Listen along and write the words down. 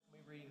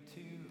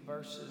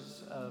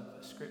verses of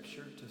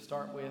Scripture to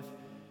start with,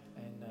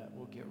 and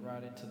we'll get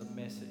right into the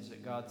message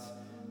that God's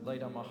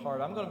laid on my heart.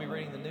 I'm going to be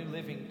reading the New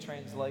Living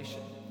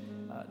Translation.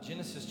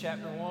 Genesis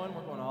chapter 1,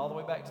 we're going all the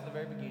way back to the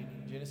very beginning.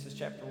 Genesis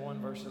chapter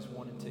 1, verses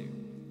 1 and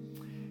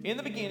 2. In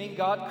the beginning,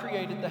 God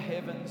created the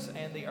heavens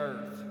and the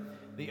earth.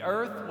 The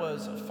earth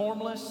was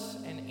formless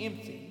and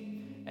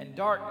empty, and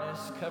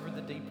darkness covered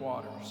the deep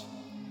waters.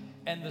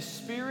 And the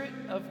Spirit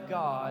of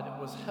God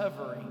was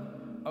hovering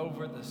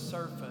over the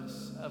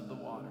surface of the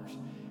waters.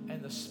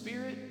 And the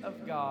Spirit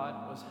of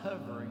God was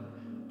hovering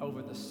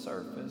over the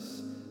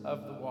surface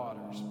of the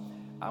waters.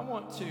 I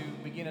want to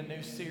begin a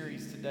new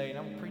series today, and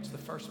I'm going to preach the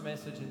first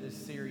message in this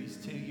series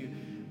to you.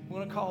 We're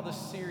going to call this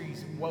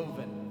series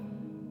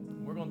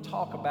Woven. We're going to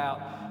talk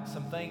about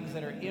some things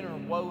that are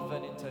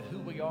interwoven into who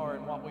we are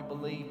and what we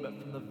believe, but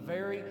from the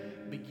very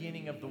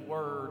beginning of the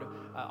Word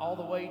all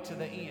the way to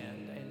the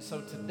end. And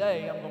so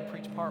today I'm going to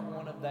preach part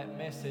one of that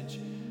message.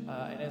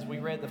 And as we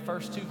read the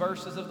first two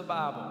verses of the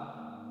Bible,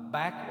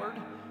 backward,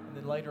 and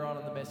then later on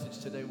in the message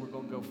today we're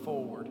going to go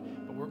forward.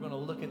 But we're going to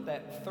look at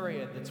that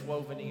thread that's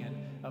woven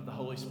in of the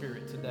Holy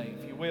Spirit today.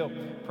 If you will,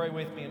 pray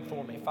with me and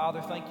for me.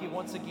 Father, thank you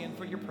once again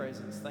for your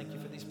presence. Thank you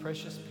for these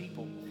precious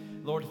people.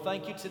 Lord,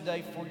 thank you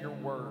today for your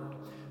word.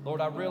 Lord,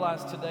 I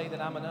realize today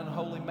that I'm an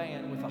unholy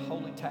man with a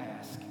holy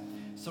task.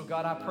 So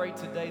God, I pray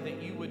today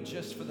that you would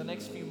just, for the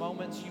next few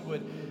moments, you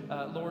would,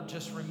 Lord,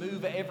 just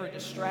remove every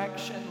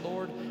distraction.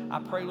 Lord, I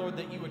pray, Lord,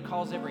 that you would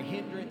cause every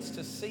hindrance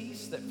to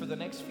cease, that for the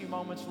next few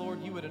moments,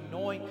 Lord, you would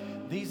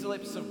anoint these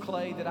lips of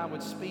clay, that I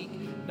would speak,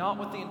 not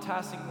with the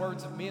enticing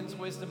words of men's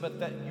wisdom, but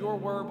that your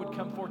word would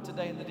come forth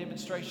today in the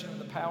demonstration of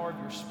the power of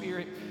your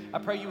Spirit. I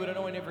pray you would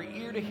anoint every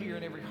ear to hear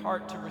and every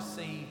heart to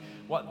receive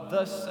what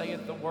thus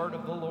saith the word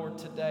of the Lord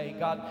today.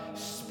 God,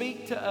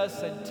 speak to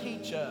us and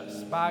teach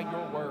us by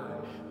your word.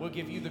 We'll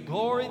give you the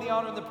glory, the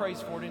honor, and the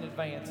praise for it in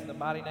advance. In the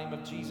mighty name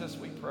of Jesus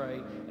we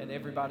pray. And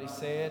everybody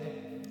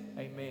said,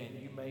 amen.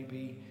 You may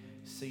be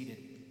seated.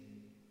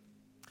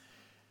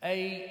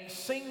 A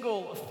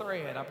single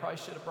thread, I probably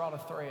should have brought a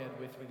thread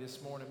with me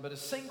this morning, but a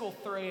single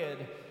thread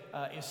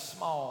is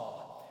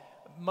small.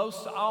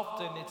 Most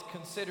often it's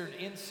considered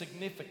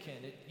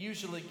insignificant. It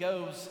usually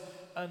goes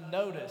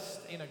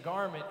unnoticed in a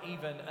garment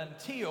even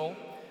until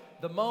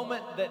the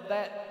moment that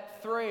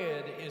that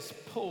thread is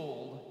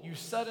pulled, you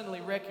suddenly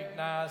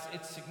recognize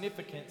its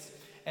significance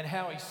and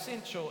how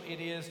essential it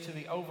is to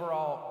the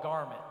overall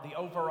garment, the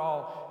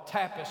overall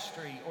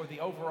tapestry, or the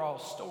overall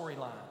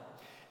storyline.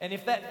 And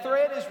if that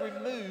thread is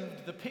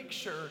removed, the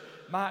picture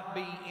might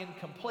be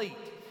incomplete.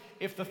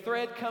 If the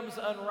thread comes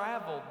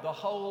unraveled, the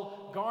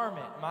whole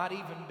garment might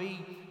even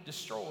be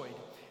destroyed.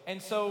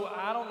 And so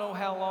I don't know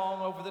how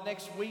long, over the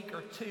next week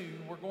or two,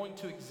 we're going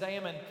to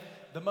examine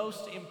the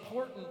most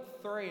important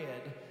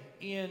thread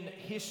in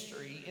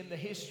history, in the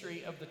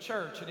history of the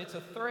church. And it's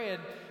a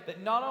thread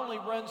that not only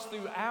runs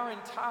through our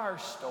entire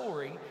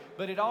story,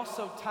 but it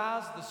also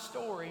ties the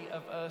story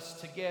of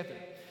us together.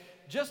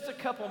 Just a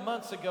couple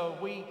months ago,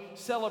 we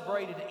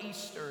celebrated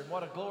Easter, and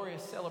what a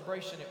glorious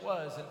celebration it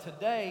was. And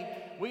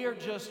today, we are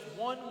just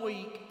 1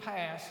 week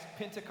past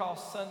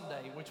Pentecost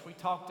Sunday, which we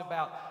talked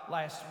about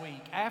last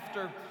week.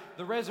 After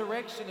the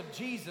resurrection of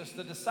Jesus,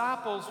 the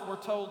disciples were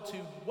told to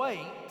wait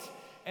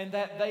and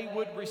that they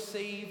would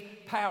receive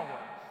power.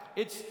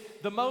 It's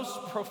the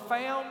most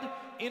profound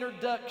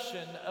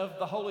introduction of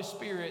the Holy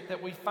Spirit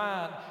that we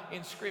find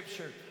in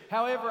Scripture.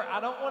 However,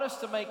 I don't want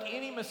us to make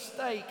any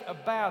mistake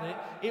about it.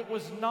 It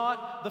was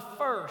not the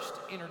first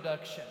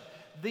introduction.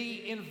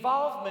 The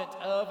involvement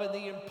of and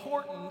the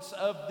importance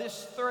of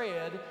this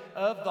thread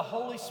of the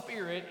Holy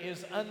Spirit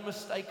is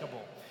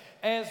unmistakable.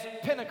 As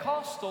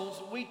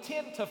Pentecostals, we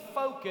tend to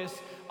focus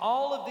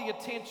all of the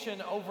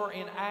attention over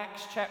in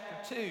Acts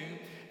chapter 2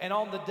 and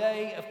on the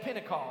day of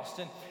Pentecost.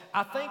 And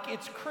I think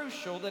it's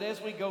crucial that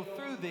as we go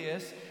through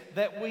this,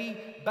 that we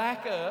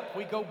back up,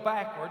 we go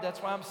backward, that's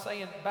why I'm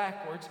saying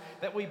backwards,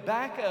 that we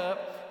back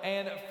up,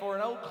 and for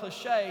an old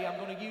cliche I'm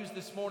going to use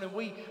this morning,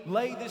 we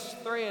lay this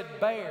thread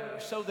bare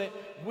so that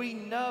we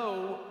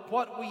know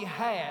what we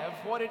have,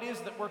 what it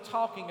is that we're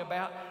talking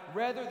about,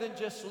 rather than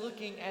just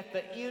looking at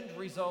the end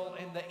result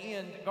and the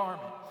end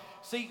garment.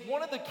 See,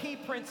 one of the key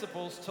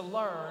principles to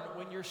learn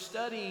when you're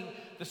studying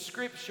the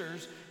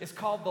Scriptures is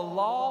called the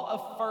law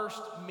of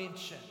first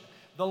mention.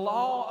 The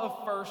law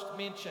of first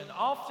mention.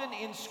 Often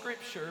in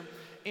Scripture,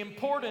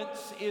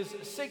 importance is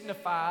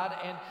signified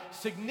and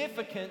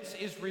significance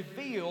is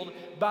revealed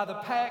by the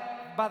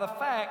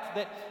fact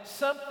that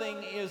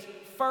something is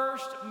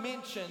first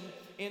mentioned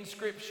in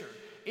Scripture.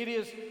 It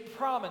is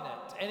prominent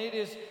and it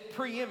is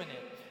preeminent.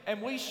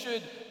 And we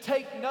should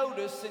take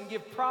notice and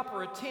give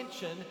proper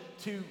attention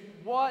to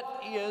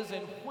what is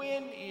and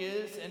when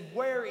is and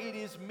where it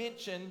is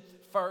mentioned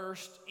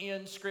first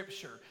in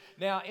Scripture.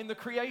 Now, in the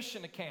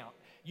creation account,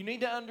 You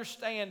need to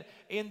understand,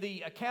 in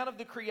the account of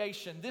the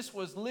creation, this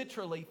was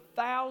literally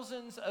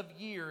thousands of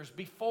years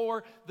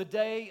before the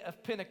day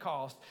of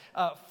Pentecost.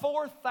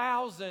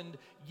 4,000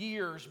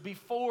 years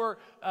before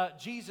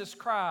Jesus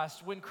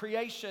Christ, when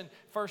creation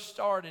first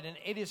started. And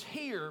it is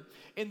here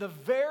in the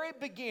very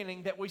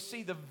beginning that we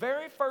see the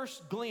very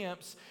first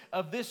glimpse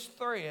of this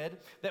thread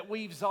that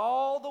weaves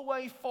all the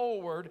way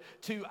forward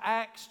to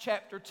Acts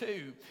chapter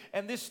 2.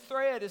 And this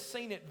thread is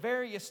seen at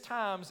various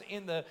times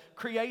in the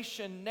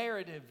creation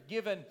narrative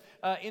given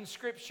in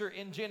Scripture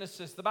in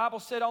Genesis. The Bible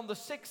said on the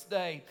sixth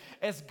day,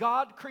 as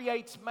God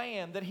creates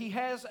man, that He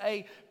has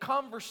a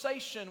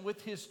conversation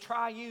with His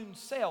triune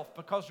self.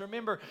 Because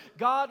remember,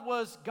 God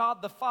was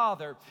God the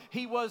Father,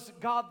 He was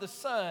God the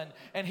Son,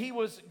 and He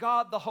was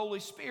God the Holy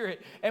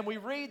Spirit. And we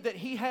read that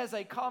He has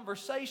a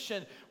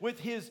conversation with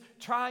His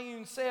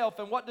triune self.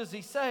 And what does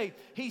He say?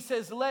 He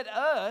says, let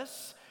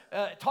us,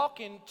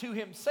 talking to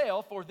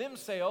Himself or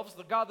themselves,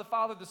 the God the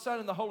Father, the Son,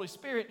 and the Holy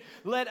Spirit,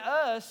 let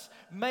us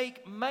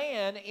make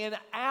man in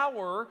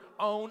our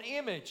own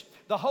image.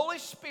 The Holy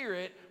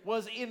Spirit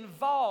was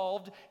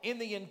involved in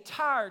the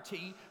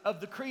entirety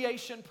of the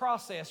creation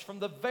process. From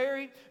the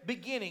very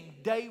beginning,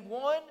 day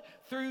 1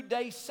 through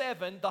day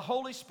 7, the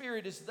Holy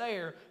Spirit is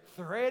there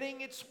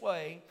threading its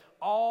way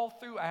all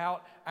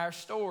throughout our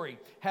story.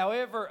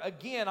 However,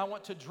 again, I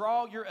want to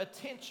draw your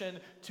attention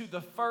to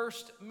the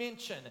first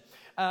mention.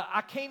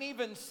 I can't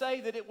even say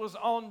that it was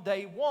on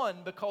day 1,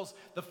 because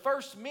the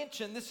first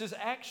mention, this is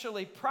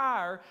actually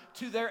prior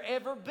to there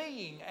ever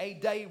being a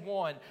day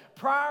 1.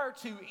 Prior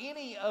to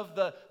any of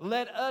the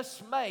let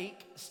us make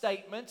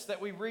statements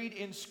that we read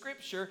in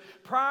Scripture,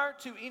 prior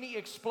to any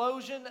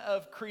explosion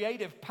of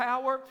creative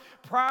power,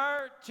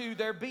 prior to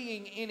there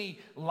being any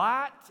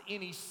light,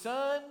 any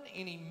sun,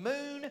 any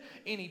moon,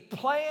 any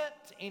plant,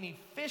 any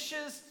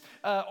fishes,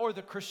 or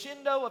the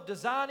crescendo of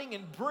designing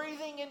and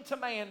breathing into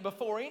man,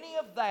 before any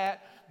of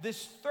that,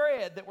 this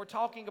thread that we're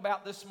talking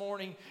about this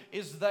morning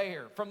is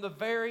there from the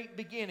very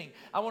beginning.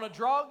 I want to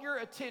draw your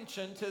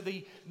attention to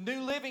the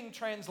New Living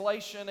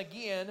Translation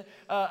again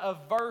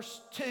of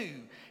verse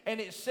 2. And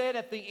it said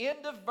at the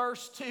end of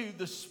verse 2,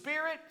 the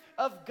Spirit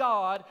of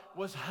God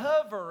was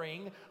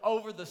hovering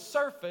over the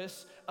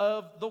surface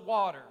of the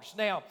waters.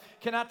 Now,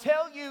 can I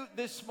tell you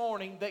this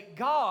morning that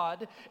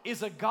God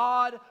is a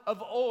God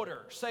of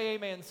order? Say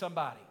amen,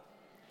 somebody.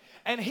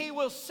 And He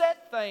will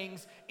set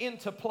things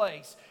into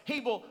place.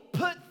 He will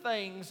put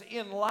things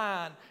in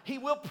line. He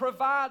will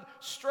provide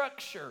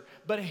structure.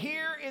 But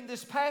here in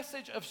this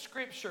passage of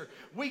Scripture,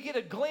 we get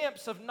a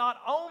glimpse of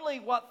not only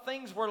what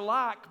things were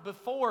like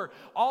before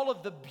all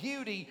of the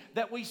beauty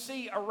that we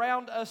see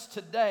around us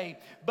today,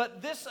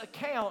 but this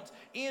account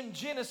in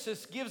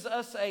Genesis gives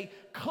us a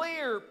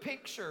clear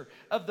picture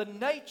of the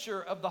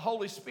nature of the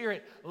Holy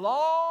Spirit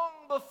long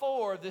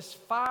before this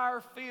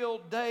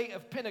fire-filled day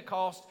of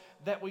Pentecost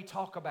that we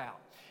talk about.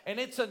 And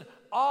it's an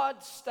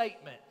odd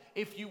statement,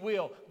 if you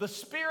will. The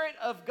Spirit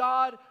of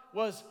God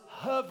was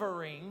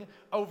hovering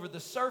over the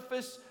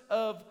surface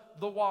of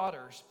the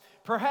waters.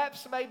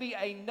 Perhaps maybe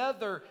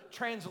another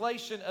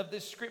translation of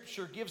this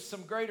Scripture gives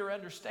some greater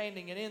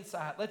understanding and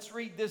insight. Let's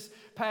read this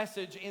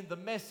passage in the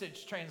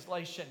Message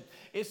translation.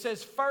 It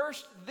says,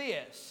 first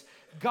this,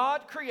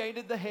 God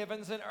created the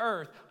heavens and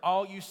earth.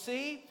 All you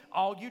see,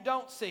 all you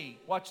don't see.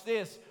 Watch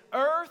this.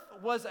 Earth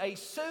was a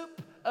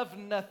soup of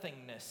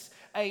nothingness,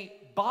 a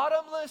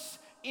bottomless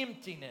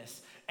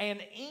emptiness, an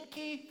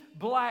inky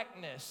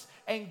blackness,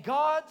 and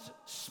God's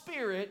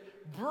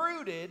Spirit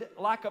brooded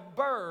like a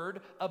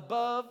bird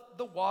above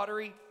the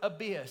watery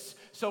abyss.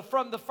 So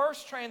from the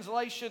first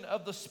translation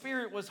of the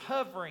Spirit was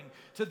hovering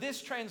to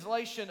this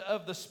translation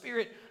of the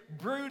Spirit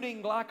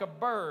brooding like a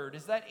bird,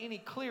 is that any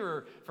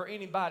clearer for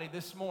anybody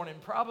this morning?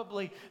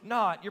 Probably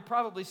not. You're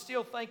probably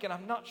still thinking,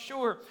 I'm not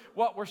sure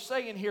what we're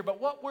saying here, but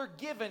what we're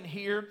given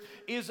here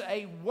is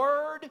a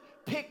word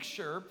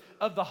picture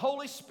of the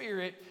Holy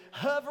Spirit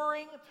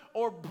hovering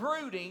or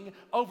brooding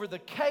over the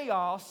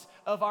chaos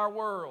of our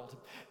world.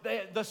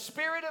 The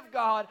Spirit of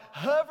God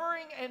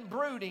hovering and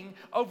brooding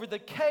over the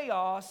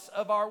chaos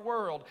of our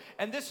world.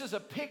 And this is a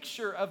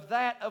picture of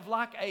that of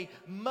like a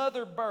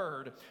mother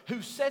bird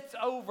who sits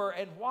over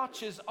and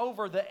watches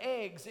over the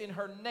eggs in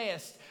her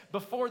nest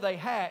before they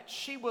hatch.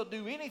 She will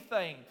do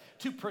anything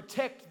to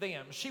protect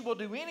them. She will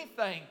do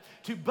anything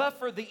to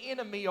buffer the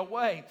enemy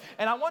away.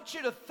 And I want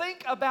you to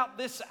think about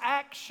this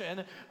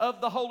action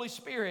of the Holy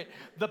Spirit.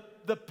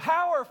 The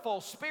powerful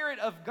Spirit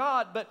of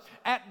God, but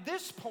at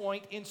this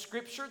point in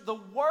Scripture, the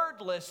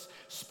wordless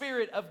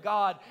Spirit of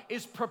God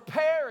is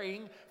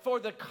preparing for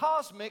the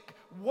cosmic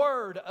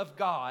Word of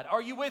God.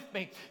 Are you with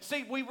me?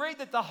 See, we read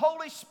that the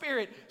Holy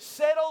Spirit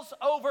settles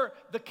over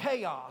the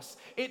chaos.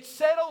 It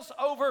settles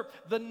over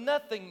the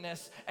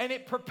nothingness, and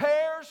it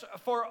prepares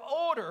for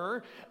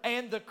order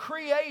and the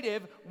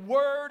creative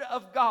Word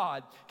of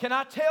God. Can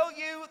I tell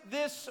you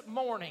this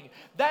morning,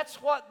 that's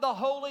what the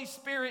Holy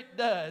Spirit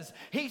does.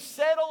 He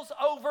settles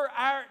over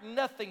our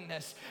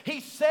nothingness. He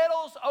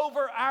settles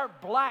over our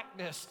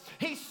blackness.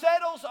 He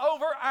settles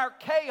over our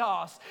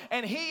chaos,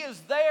 and He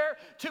is there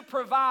to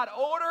provide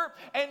order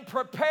and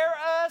prepare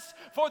us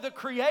for the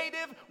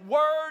creative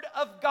Word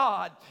of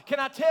God. Can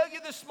I tell you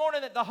this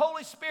morning that the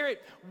Holy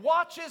Spirit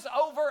watches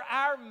over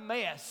our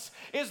mess?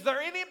 Is there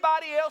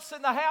anybody else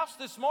in the house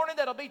this morning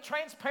that'll be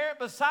transparent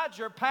besides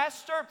your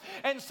pastor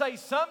and say,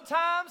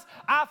 sometimes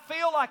I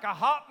feel like a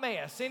hot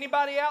mess?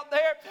 Anybody out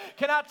there?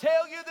 Can I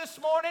tell you this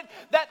morning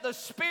that the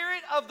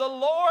Spirit of the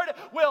Lord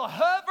will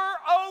hover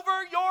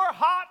over your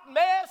hot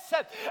mess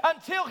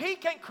until He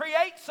can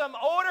create some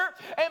order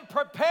and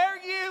prepare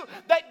you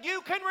that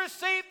you can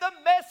receive the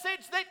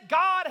message that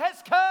God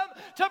has come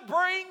to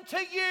bring to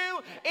you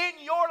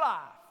in your life,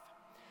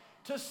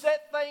 to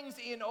set things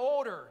in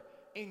order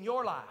in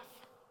your life.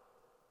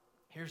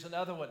 Here's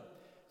another one,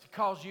 to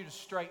cause you to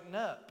straighten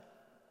up.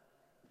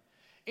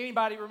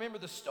 Anybody remember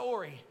the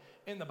story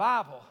in the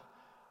Bible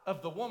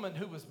of the woman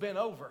who was bent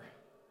over?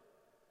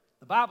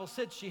 The Bible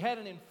said she had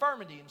an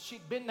infirmity, and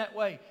she'd been that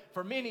way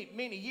for many,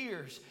 many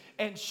years.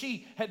 And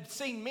she had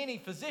seen many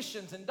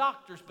physicians and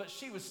doctors, but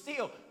she was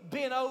still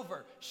bent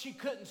over. She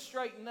couldn't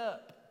straighten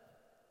up.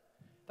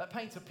 That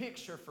paints a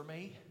picture for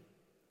me.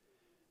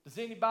 Does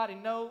anybody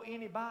know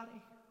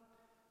anybody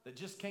that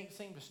just can't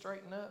seem to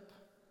straighten up?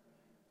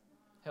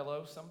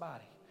 Hello,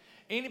 somebody.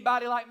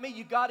 Anybody like me,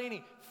 you got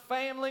any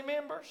family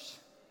members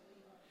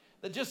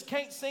that just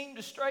can't seem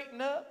to straighten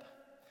up?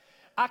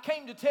 I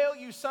came to tell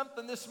you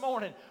something this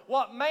morning.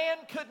 What man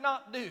could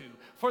not do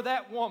for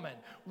that woman,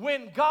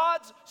 when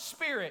God's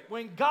Spirit,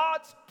 when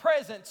God's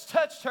presence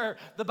touched her,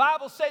 the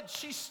Bible said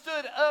she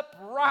stood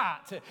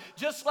upright,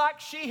 just like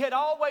she had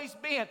always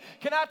been.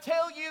 Can I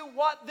tell you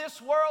what this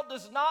world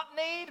does not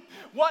need?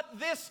 What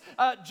this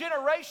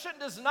generation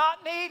does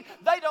not need?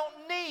 They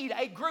don't need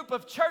a group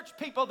of church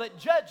people that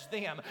judge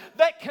them,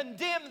 that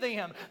condemn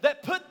them,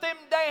 that put them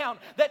down,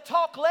 that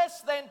talk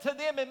less than to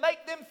them and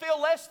make them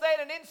feel less than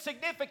and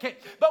insignificant.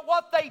 But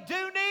what they do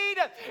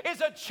need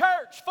is a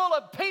church full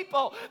of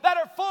people that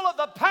are full of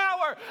the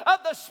power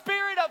of the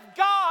Spirit of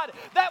God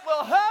that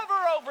will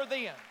hover over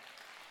them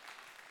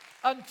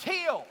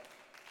until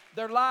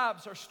their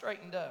lives are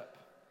straightened up.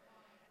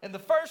 And the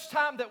first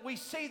time that we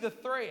see the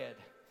thread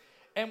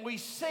and we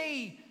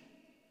see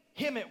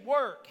Him at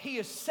work, He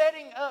is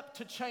setting up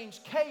to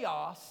change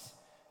chaos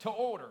to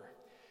order.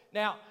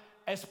 Now,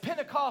 as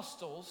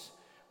Pentecostals,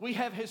 we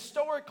have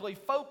historically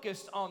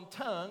focused on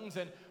tongues,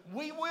 and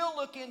we will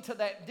look into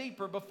that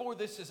deeper before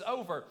this is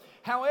over.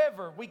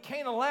 However, we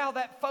can't allow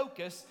that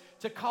focus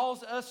to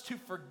cause us to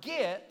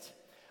forget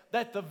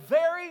that the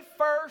very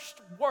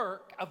first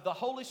work of the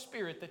Holy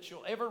Spirit that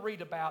you'll ever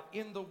read about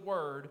in the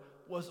Word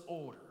was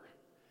order.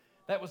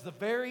 That was the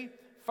very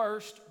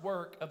first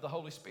work of the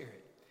Holy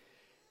Spirit.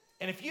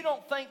 And if you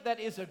don't think that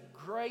is a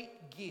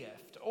great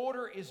gift,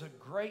 order is a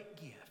great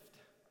gift,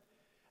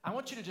 I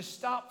want you to just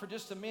stop for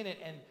just a minute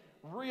and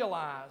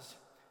realize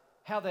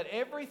how that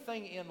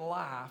everything in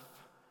life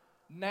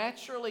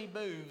naturally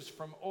moves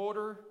from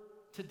order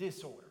to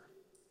disorder.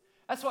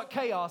 That's what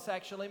chaos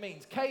actually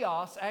means.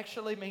 Chaos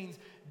actually means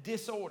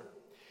disorder.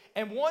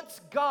 And once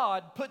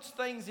God puts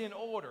things in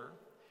order,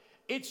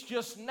 it's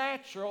just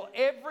natural.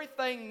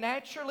 Everything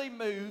naturally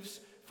moves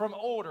from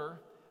order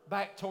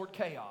back toward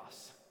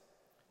chaos.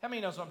 How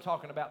many knows what I'm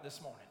talking about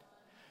this morning?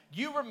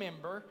 You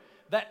remember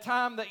that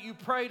time that you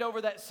prayed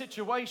over that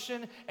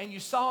situation and you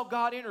saw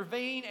God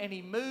intervene and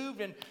He moved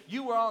and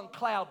you were on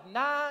cloud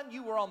 9,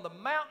 you were on the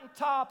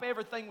mountaintop,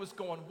 everything was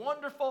going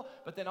wonderful,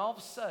 but then all of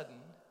a sudden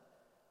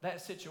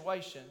that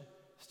situation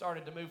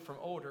started to move from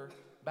order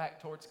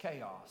back towards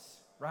chaos,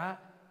 right?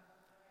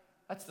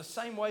 That's the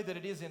same way that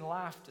it is in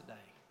life today.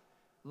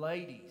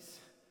 Ladies,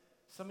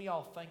 some of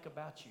y'all think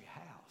about your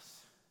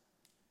house.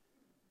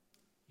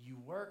 You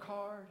work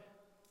hard,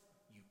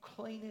 you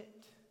clean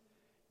it,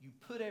 you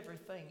put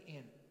everything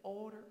in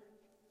order.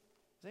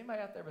 Is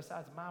anybody out there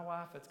besides my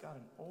wife that's got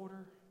an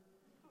order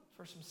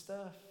for some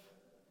stuff?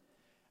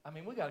 I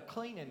mean, we got a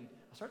cleaning,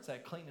 I started to say a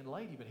cleaning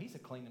lady, but he's a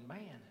cleaning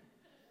man.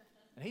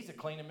 And he's a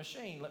cleaning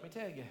machine, let me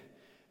tell you.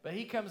 But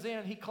he comes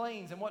in, he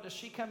cleans, and what does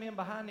she come in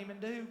behind him and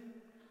do?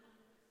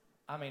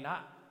 I mean,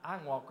 I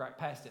can walk right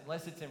past it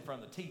unless it's in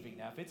front of the TV.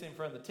 Now, if it's in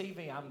front of the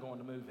TV, I'm going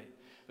to move it.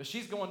 But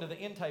she's going to the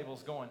end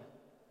tables going,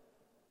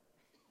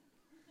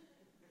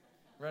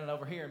 running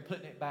over here and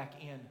putting it back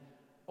in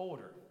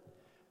order.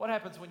 What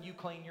happens when you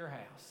clean your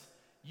house?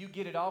 You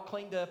get it all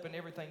cleaned up and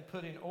everything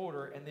put in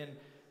order, and then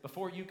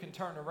before you can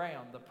turn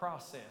around, the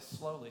process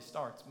slowly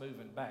starts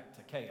moving back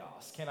to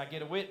chaos. Can I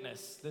get a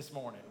witness this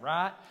morning,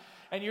 right?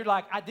 And you're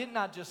like, I did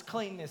not just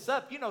clean this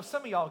up. You know,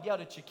 some of y'all yelled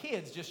at your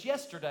kids just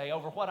yesterday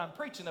over what I'm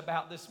preaching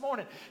about this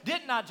morning.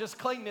 Didn't I just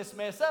clean this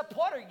mess up?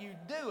 What are you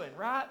doing,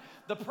 right?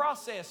 The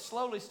process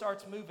slowly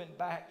starts moving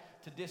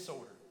back to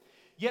disorder.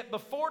 Yet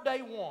before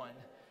day one,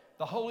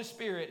 the Holy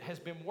Spirit has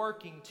been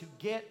working to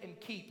get and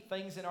keep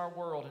things in our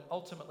world and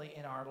ultimately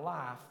in our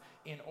life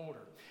in order.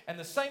 And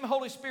the same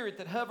Holy Spirit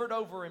that hovered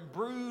over and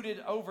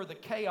brooded over the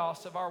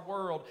chaos of our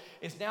world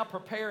is now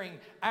preparing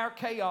our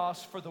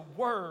chaos for the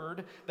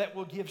Word that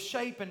will give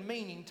shape and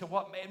meaning to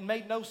what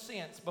made no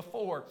sense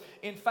before.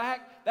 In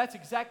fact, that's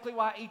exactly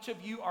why each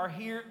of you are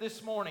here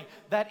this morning.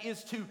 That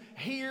is to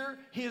hear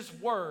His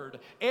Word.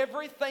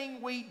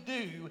 Everything we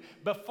do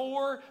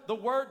before the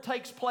Word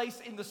takes place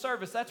in the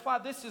service. That's why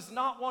this is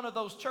not one of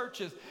those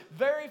churches.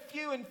 Very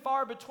few and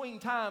far between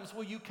times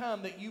will you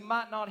come that you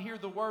might not hear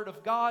the Word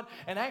of God.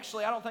 And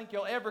actually, I don't think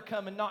you'll ever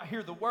come and not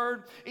hear the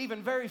Word.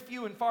 Even very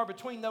few and far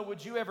between, though,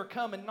 would you ever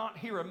come and not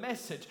hear a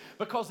message.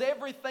 Because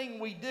everything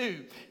we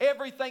do,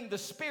 everything the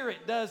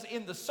Spirit does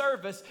in the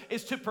service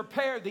is to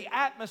prepare the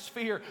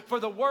atmosphere for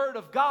the Word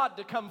of God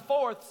to come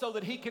forth so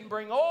that He can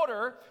bring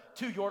order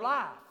to your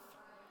life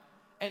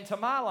and to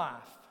my life.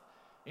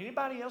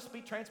 Anybody else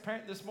be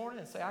transparent this morning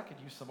and say, I could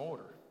use some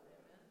order?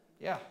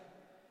 Yeah.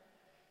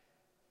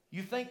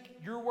 You think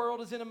your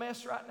world is in a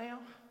mess right now?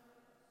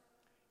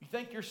 You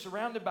think you're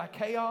surrounded by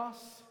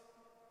chaos,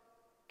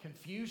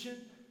 confusion,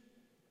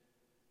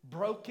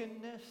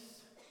 brokenness,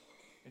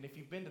 and if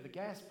you've been to the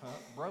gas pump,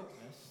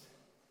 brokenness,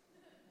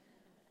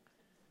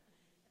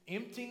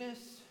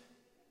 emptiness?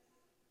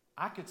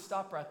 I could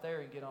stop right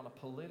there and get on a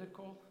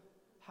political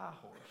high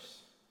horse,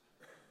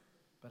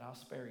 but I'll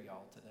spare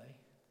y'all today.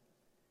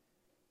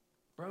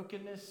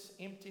 Brokenness,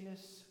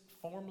 emptiness,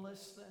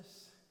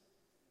 formlessness.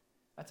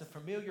 That's a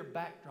familiar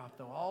backdrop,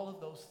 though, all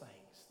of those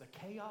things. The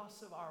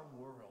chaos of our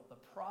world, the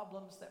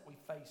problems that we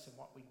face and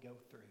what we go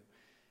through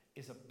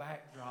is a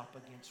backdrop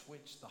against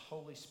which the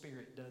Holy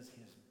Spirit does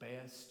His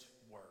best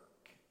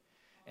work.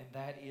 And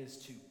that is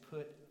to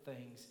put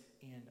things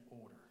in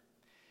order.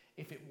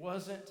 If it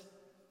wasn't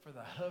for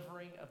the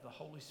hovering of the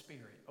Holy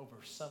Spirit over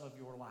some of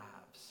your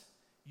lives,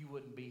 you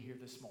wouldn't be here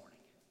this morning.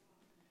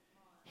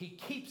 He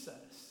keeps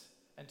us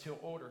until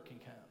order can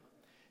come.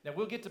 Now,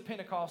 we'll get to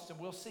Pentecost and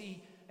we'll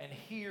see and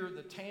hear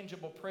the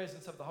tangible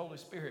presence of the Holy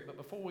Spirit. But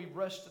before we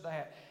rush to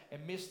that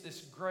and miss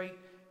this great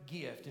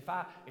gift, if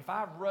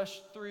I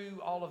rush through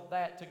all of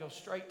that to go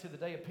straight to the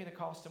day of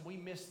Pentecost and we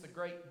miss the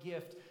great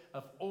gift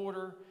of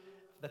order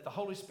that the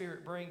Holy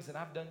Spirit brings, then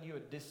I've done you a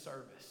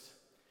disservice.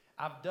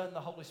 I've done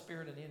the Holy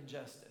Spirit an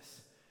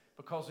injustice.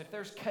 Because if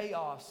there's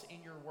chaos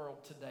in your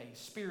world today,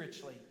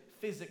 spiritually,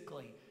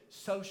 physically,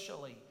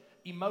 socially,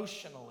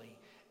 emotionally,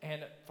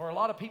 and for a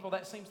lot of people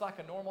that seems like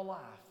a normal life,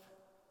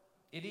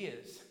 it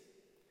is.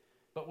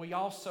 But we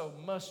also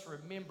must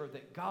remember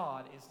that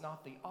God is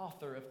not the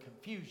author of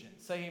confusion.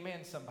 Say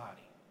amen,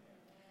 somebody.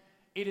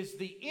 It is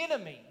the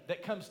enemy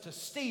that comes to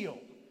steal,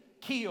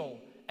 kill,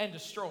 and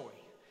destroy.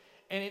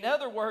 And in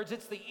other words,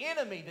 it's the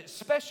enemy that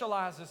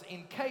specializes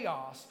in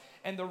chaos.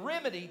 And the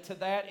remedy to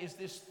that is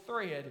this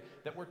thread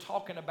that we're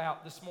talking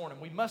about this morning.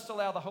 We must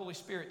allow the Holy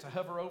Spirit to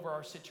hover over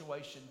our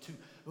situation, to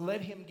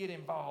let Him get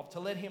involved, to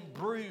let Him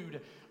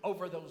brood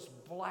over those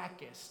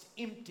blackest,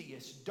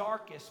 emptiest,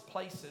 darkest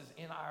places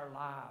in our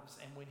lives.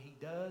 And when He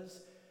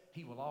does,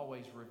 He will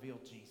always reveal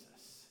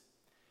Jesus.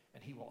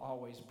 And He will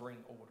always bring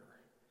order.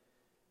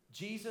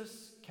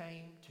 Jesus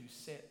came to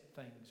set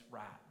things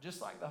right,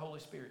 just like the Holy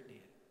Spirit did.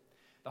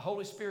 The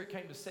Holy Spirit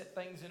came to set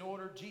things in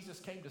order. Jesus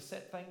came to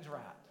set things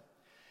right.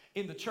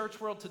 In the church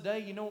world today,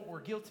 you know what we're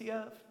guilty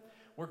of?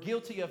 We're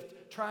guilty of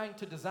trying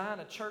to design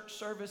a church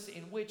service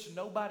in which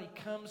nobody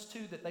comes to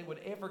that they would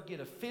ever get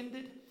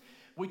offended.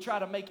 We try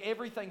to make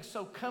everything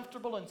so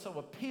comfortable and so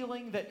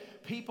appealing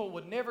that people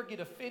would never get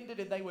offended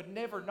and they would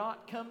never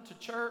not come to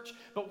church.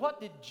 But what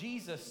did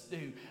Jesus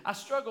do? I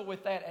struggle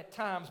with that at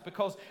times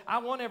because I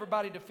want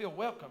everybody to feel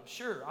welcome.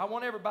 Sure. I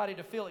want everybody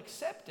to feel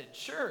accepted.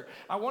 Sure.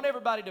 I want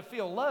everybody to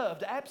feel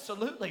loved.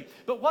 Absolutely.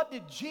 But what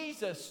did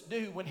Jesus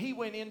do when He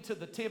went into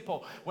the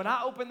temple? When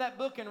I open that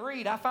book and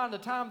read, I found a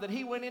time that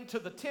He went into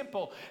the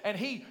temple and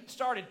he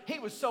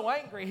was so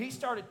angry, He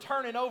started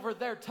turning over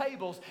their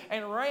tables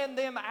and ran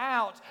them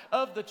out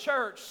of the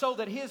church so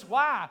that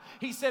why?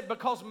 He said,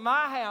 because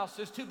my house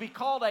is to be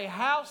called a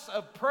house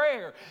of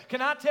prayer.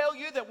 Can I tell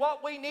you that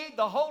what we need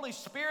the Holy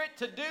Spirit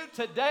to do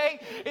today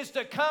is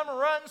to come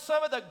run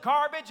some of the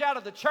garbage out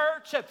of the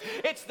church.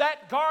 It's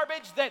that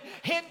garbage that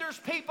hinders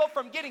people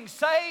from getting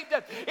saved.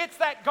 It's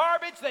that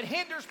garbage that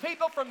hinders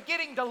people from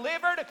getting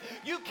delivered.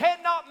 You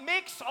cannot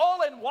mix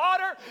oil and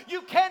water.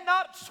 You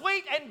cannot,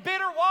 sweet and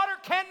bitter water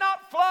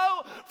cannot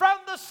flow from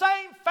the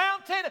same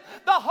fountain.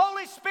 The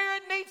Holy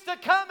Spirit needs to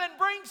come and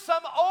bring some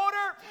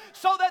order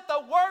so that the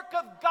work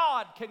of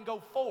God can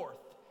go forth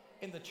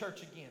in the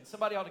church again.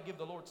 Somebody ought to give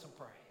the Lord some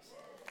praise.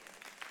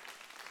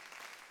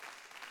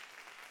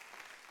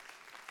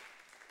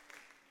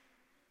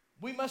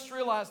 We must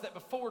realize that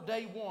before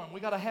day one, we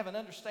got to have an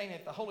understanding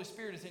that the Holy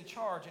Spirit is in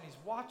charge and He's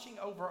watching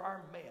over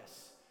our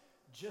mess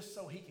just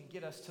so He can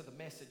get us to the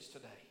message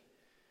today.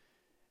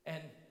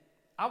 And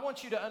I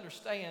want you to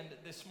understand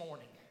this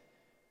morning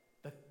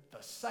that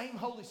the same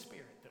Holy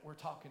Spirit that we're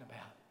talking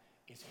about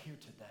is here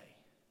today.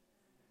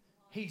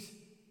 He's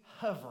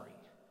hovering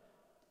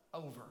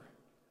over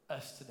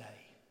us today.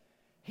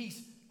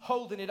 He's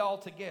holding it all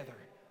together,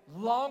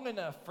 long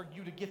enough for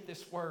you to get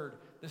this word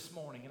this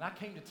morning. And I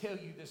came to tell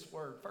you this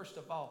word. First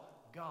of all,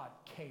 God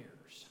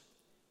cares.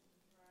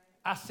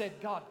 I said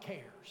God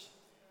cares.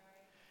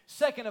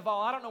 Second of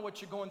all, I don't know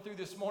what you're going through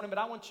this morning, but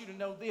I want you to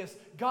know this.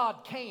 God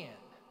can.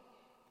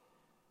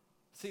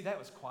 See, that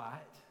was quiet.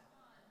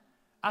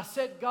 I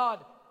said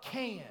God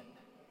can.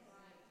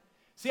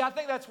 See, I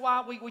think that's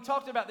why we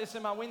talked about this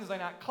in my Wednesday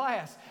night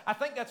class. I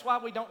think that's why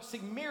we don't see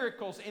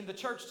miracles in the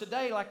church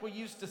today like we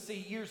used to see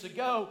years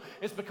ago.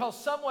 Is because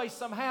some way,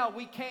 somehow,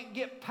 we can't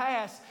get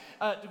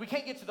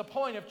to the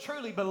point of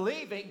truly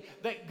believing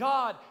that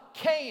God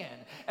can.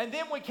 And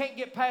then we can't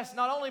get past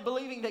not only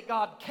believing that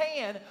God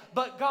can,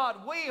 but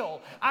God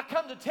will. I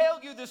come to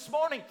tell you this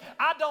morning,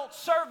 I don't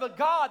serve a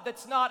God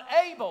that's not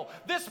able.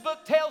 This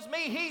book tells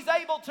me He's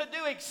able to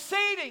do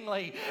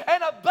exceedingly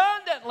and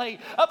abundantly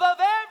above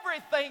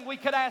everything we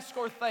could ask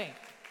or think.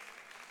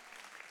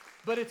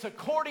 But it's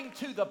according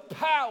to the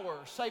power,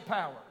 say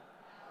power,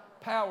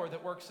 power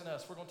that works in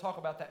us. We're going to talk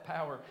about that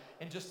power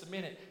in just a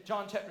minute.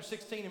 John chapter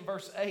 16 and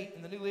verse 8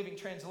 in the New Living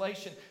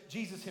Translation,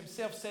 Jesus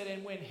Himself said,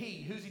 and when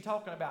who's He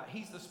talking about?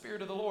 He's the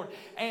Spirit of the Lord.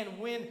 And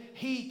when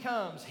He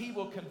comes, He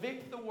will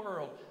convict the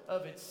world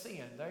of its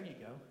sin. There you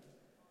go.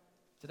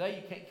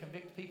 Today you can't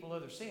convict people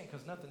of their sin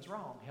because nothing's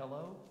wrong.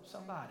 Hello,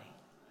 somebody.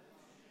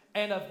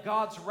 And of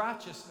God's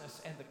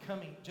righteousness and the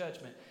coming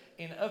judgment.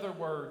 In other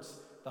words,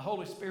 the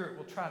Holy Spirit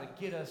will try to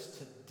get us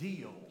to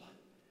deal.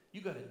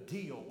 You got to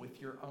deal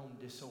with your own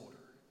disorder.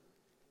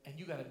 And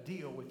you got to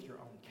deal with your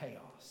own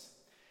chaos.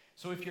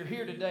 So if you're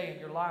here today and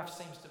your life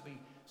seems to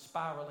be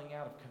spiraling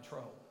out of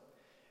control,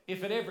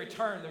 if at every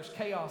turn there's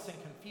chaos and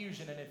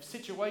confusion, and if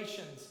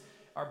situations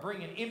are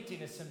bringing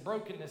emptiness and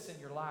brokenness in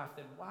your life,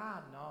 then why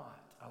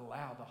not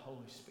allow the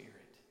Holy Spirit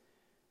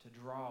to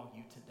draw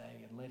you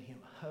today and let Him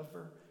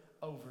hover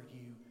over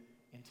you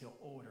until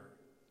order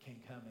can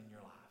come in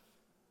your life.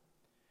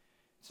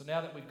 So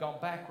now that we've gone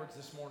backwards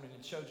this morning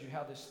and showed you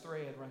how this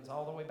thread runs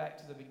all the way back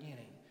to the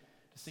beginning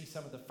to see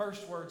some of the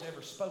first words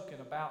ever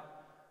spoken about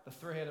the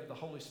thread of the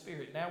Holy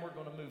Spirit, now we're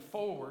going to move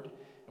forward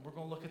and we're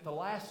going to look at the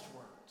last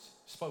words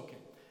spoken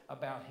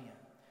about Him.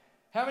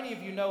 How many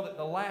of you know that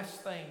the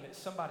last thing that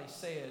somebody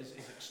says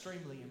is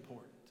extremely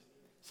important?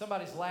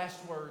 Somebody's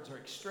last words are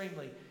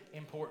extremely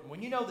important.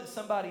 When you know that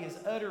somebody is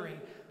uttering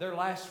their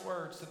last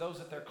words to those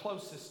that they're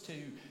closest to,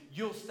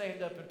 you'll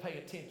stand up and pay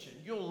attention.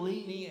 You'll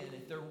lean in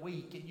if they're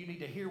weak and you need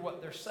to hear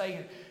what they're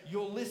saying.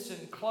 You'll listen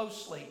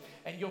closely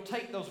and you'll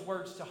take those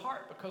words to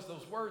heart because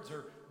those words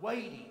are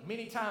weighty.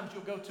 Many times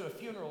you'll go to a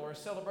funeral or a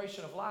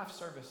celebration of life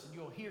service and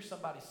you'll hear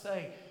somebody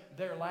say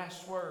their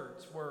last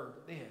words were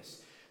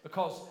this,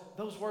 because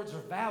those words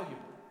are valuable.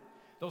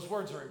 Those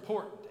words are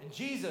important. And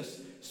Jesus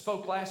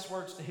spoke last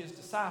words to His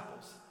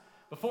disciples.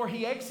 Before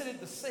He exited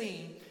the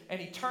scene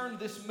and He turned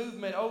this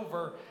movement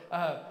over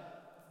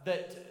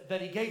that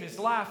He gave His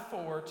life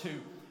for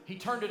He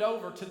turned it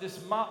over to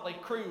this motley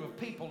crew of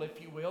people,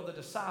 if you will, the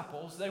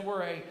disciples. They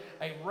were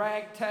a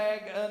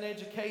ragtag,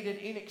 uneducated,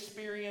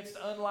 inexperienced,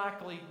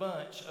 unlikely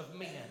bunch of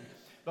men.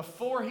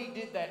 Before He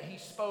did that, He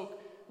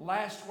spoke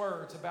last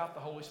words about the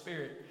Holy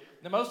Spirit.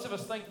 Now, most of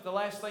us think that the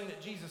last thing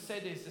that Jesus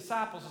said to His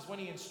disciples is when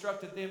He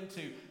instructed them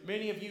to.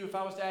 Many of you, if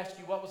I was to ask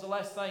you what was the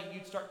last thing,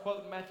 you'd start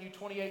quoting Matthew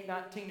 28,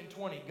 19, and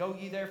 20. Go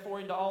ye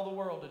therefore into all the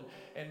world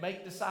and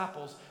make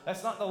disciples.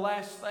 That's not the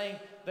last thing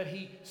that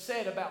He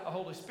said about the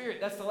Holy Spirit.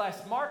 That's the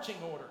last marching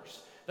orders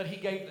that He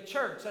gave the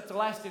church. That's the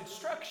last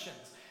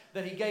instructions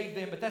that He gave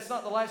them, but that's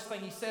not the last thing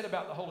He said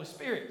about the Holy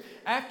Spirit.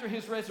 After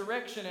His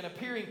resurrection and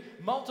appearing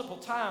multiple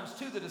times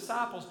to the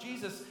disciples,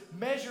 Jesus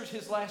measures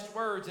His last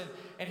words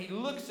and He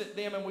looks at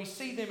them, and we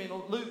see them in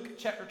Luke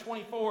chapter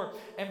 24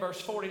 and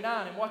verse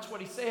 49. And watch what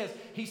He says.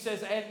 He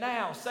says, and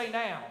now, say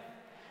now.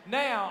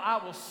 Now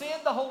I will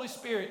send the Holy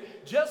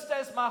Spirit just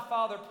as my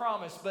Father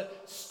promised,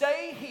 but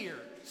stay here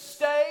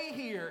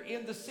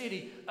in the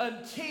city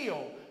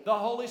until the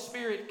Holy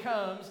Spirit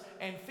comes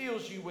and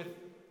fills you with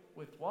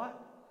what?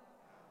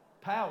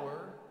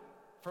 Power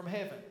from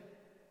heaven.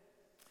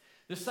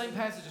 This same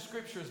passage of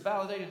Scripture is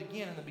validated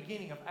again in the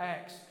beginning of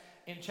Acts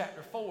in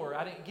chapter 4.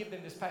 I didn't give them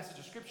this passage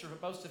of Scripture, but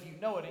most of you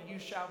know it. And you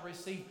shall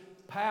receive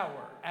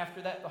power.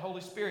 After that, the Holy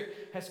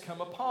Spirit has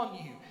come upon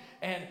you.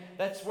 And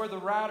that's where the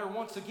writer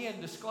once again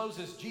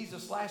discloses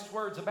Jesus' last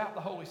words about the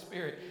Holy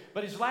Spirit.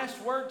 But His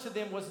last word to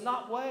them was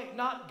not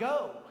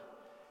go.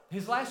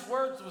 His last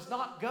words was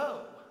not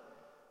go,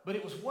 but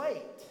it was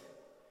wait.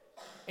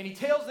 And He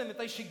tells them that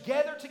they should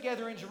gather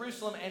together in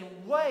Jerusalem and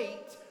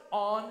wait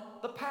on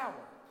the power.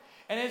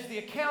 And as the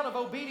account of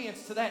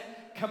obedience to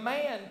that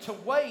command to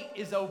wait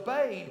is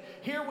obeyed,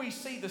 here we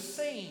see the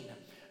scene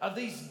of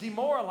these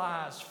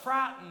demoralized,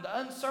 frightened,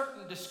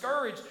 uncertain,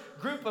 discouraged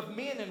group of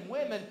men and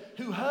women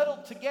who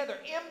huddled together,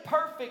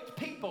 imperfect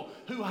people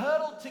who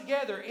huddled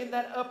together in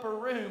that upper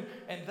room,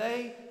 and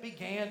they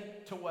began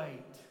to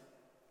wait.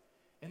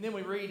 And then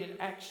we read in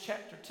Acts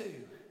chapter 2,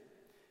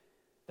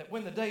 that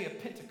when the day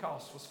of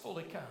Pentecost was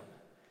fully come,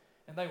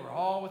 and they were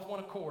all with one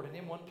accord and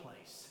in one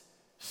place,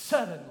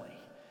 suddenly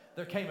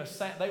there came a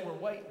sound. They were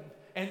waiting,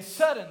 and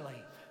suddenly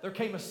there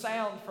came a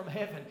sound from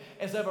heaven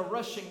as of a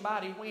rushing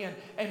mighty wind,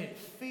 and it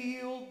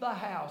filled the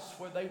house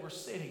where they were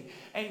sitting.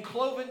 And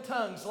cloven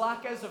tongues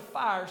like as of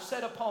fire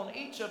set upon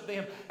each of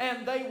them,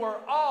 and they were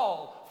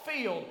all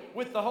filled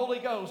with the Holy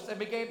Ghost and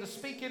began to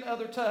speak in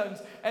other tongues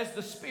as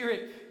the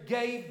Spirit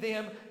gave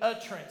them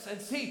utterance. And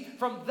see,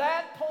 from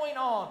that point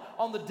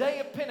on the day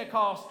of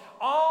Pentecost,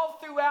 all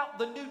throughout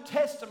the New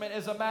Testament,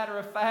 as a matter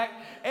of fact,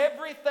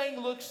 everything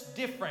looks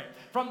different.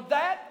 From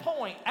that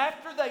point,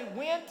 after they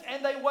went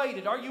and they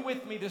waited, are you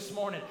with me this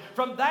morning?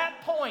 From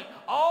that point,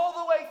 all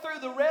the way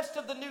through the rest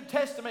of the New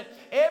Testament,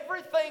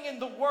 everything in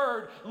the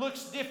Word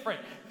looks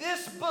different.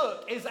 This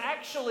book is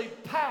actually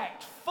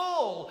packed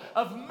full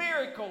of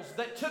miracles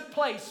that took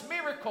place,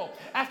 miracle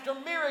after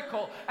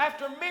miracle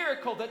after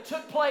miracle that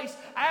took place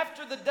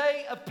after the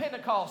day of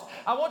Pentecost.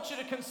 I want you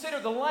to consider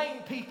the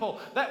lame people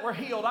that were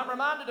healed. I'm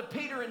reminded of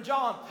Peter and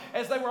John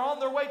as they were on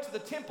their way to the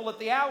temple at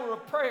the hour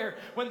of prayer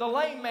when the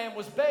lame man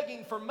was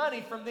begging for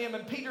money from them,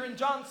 and Peter and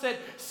John said,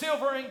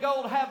 "Silver and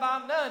gold have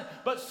I none,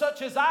 but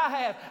such as I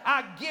have,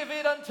 I give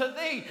it unto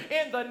thee.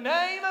 In the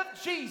name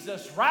of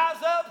Jesus,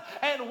 rise up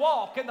and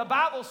walk." And the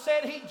Bible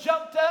said he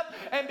jumped up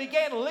and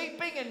began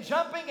leaping and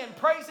jumping and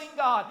praising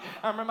God.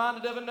 I'm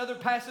reminded of another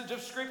passage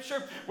of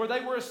Scripture where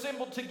they were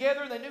assembled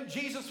together and they knew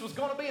Jesus was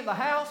going to be in the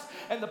house,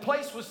 and the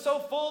place was so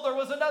full there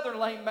was another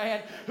lame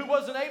man who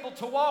wasn't able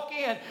to walk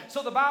in.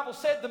 So the Bible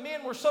said the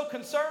men were so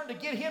concerned to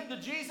get him to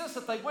Jesus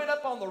that they went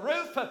up on the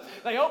roof.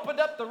 They opened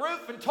up the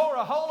roof and tore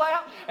a hole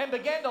out and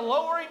began to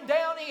lower him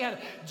down in.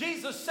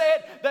 Jesus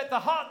said that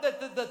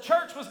the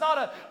church was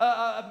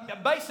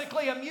not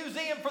basically a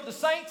museum for the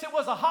saints. It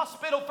was a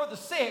hospital for the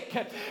sick,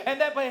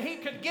 and that he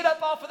could get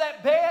up off of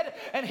that bed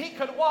and he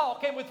could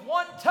walk. And with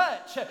one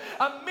touch,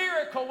 a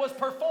miracle was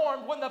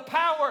performed when the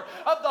power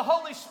of the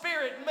Holy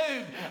Spirit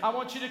moved. I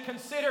want you to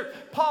consider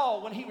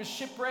Paul when he was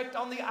shipwrecked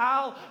on the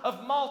Isle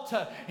of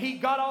Malta. He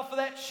got off of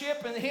that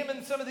ship, and him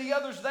and some of the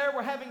others there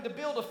were having to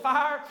build a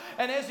fire.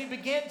 And as he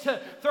began to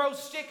throw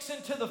sticks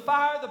into the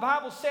fire, the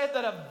Bible said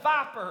that a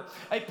viper,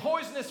 a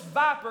poisonous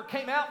viper,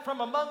 came out from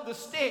among the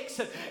sticks,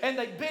 and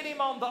they bit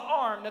him on the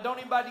arm. Now, don't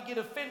anybody get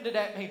offended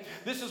at me.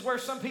 This is where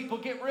some people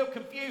get real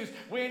confused.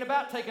 We ain't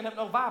about taking up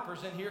no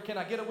vipers in here. Can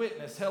I get a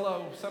witness?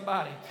 Hello,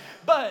 somebody.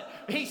 But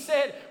he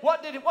said,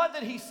 what did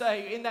he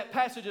say in that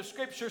passage of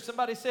Scripture?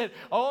 Somebody said,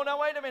 "Oh,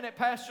 now wait a minute,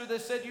 Pastor. They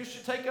said you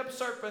should take up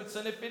serpents,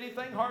 and if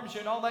anything harms you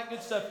and all that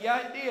good stuff."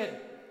 Yeah, it did.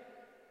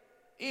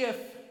 If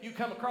you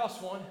come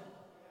across one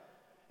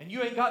and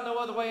you ain't got no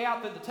other way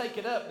out than to take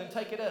it up, then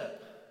take it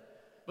up.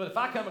 But if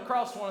I come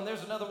across one and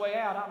there's another way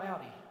out, I'm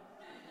outie.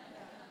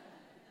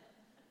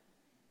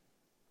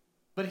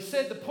 But he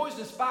said the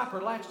poisonous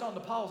viper latched onto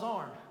Paul's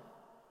arm.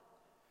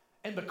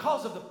 And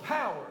because of the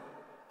power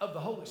of the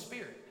Holy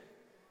Spirit,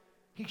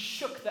 he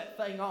shook that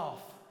thing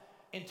off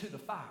into the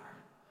fire.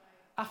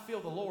 I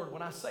feel the Lord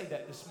when I say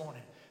that this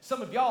morning.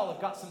 Some of y'all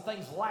have got some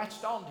things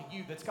latched onto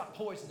you that's got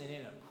poison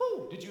in them.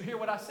 Whew, did you hear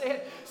what I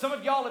said? Some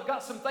of y'all have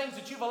got some things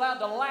that you've allowed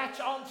to latch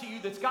onto you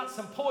that's got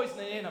some poison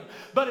in them.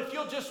 But if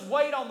you'll just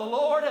wait on the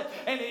Lord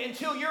and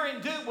until you're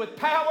endued with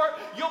power,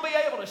 you'll be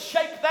able to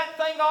shake that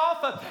thing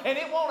off, and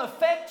it won't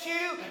affect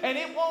you and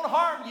it won't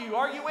harm you.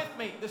 Are you with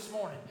me this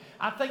morning?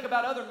 I think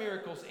about other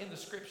miracles in the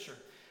Scripture.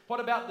 What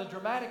about the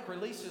dramatic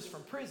releases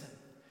from prison?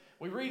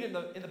 We read in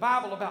the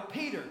Bible about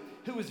Peter,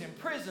 who was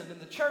imprisoned, and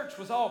the church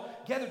was all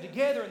gathered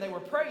together, and they were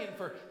praying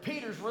for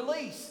Peter's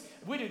release.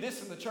 We do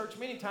this in the church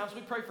many times. We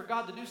pray for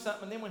God to do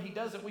something, and then when he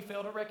does it, we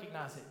fail to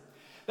recognize it.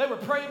 They were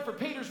praying for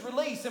Peter's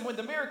release, and when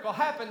the miracle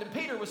happened and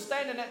Peter was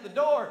standing at the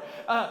door,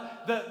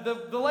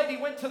 the lady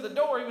went to the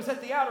door. He was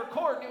at the outer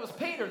court, and it was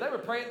Peter. They were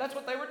praying. That's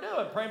what they were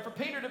doing, praying for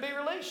Peter to be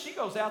released. She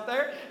goes out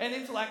there, and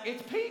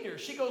it's Peter.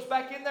 She goes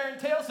back in there and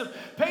tells him,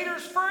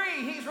 "Peter's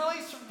free. He's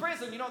released from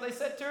prison." You know what they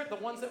said to her? The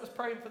ones that was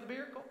praying for the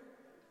miracle?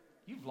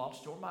 "You've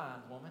lost your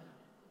mind, woman."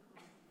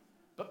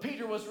 But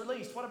Peter was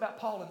released. What about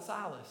Paul and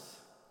Silas?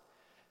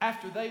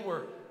 After they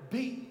were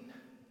beaten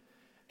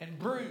and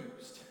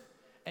bruised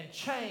and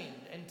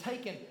chained and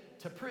taken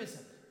to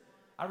prison.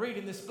 I read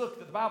in this book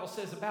that the Bible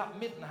says about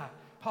midnight,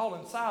 Paul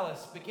and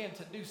Silas began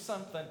to do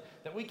something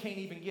that we can't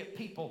even get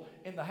people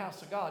in the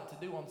house of God to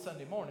do on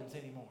Sunday mornings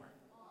anymore.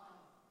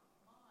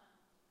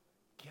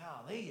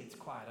 Golly, it's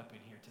quiet up in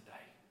here today.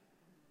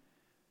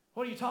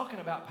 What are you talking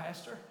about,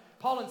 Pastor?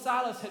 Paul and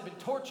Silas had been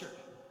tortured,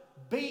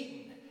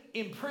 beaten,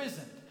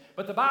 imprisoned.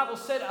 But the Bible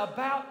said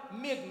about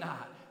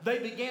midnight, they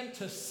began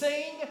to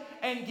sing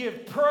and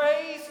give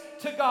praise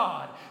to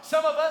God.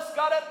 Some of us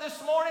got up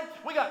this morning.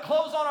 We got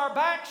clothes on our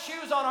back,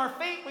 shoes on our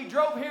feet. We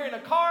drove here in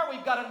a car.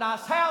 We've got a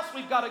nice house.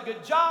 We've got a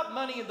good job,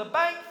 money in the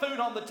bank, food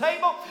on the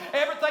table.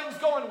 Everything's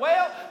going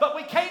well, but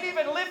we can't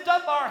even lift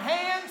up our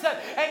hands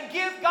and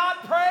give God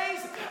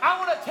praise. I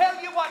want to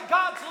tell you what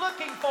God's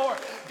looking for.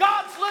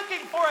 God's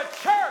looking for a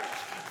church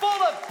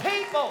full of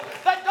people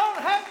that don't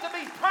have to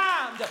be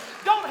primed,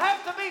 don't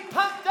have to be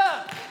pumped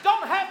up,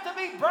 don't have to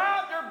be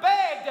bribed or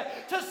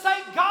begged to say,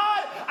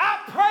 "God,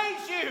 I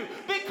praise you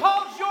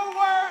because you're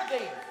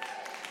worthy."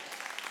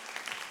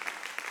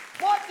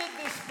 What did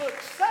this book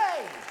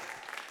say?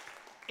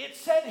 It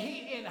said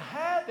He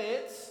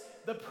inhabits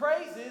the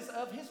praises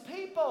of His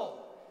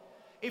people.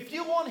 If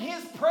you want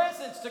His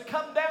presence to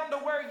come down to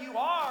where you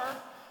are,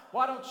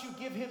 why don't you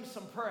give Him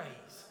some praise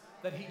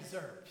that He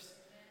deserves?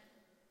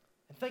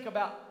 And think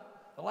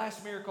about the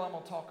last miracle I'm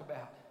going to talk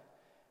about.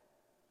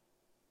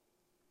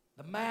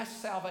 The mass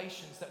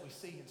salvations that we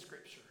see in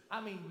Scripture. I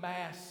mean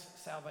mass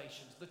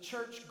salvations. The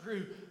church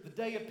grew. The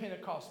day of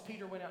Pentecost,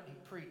 Peter went out and he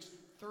preached.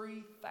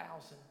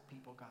 3,000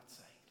 people got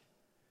saved.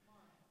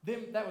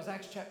 Then that was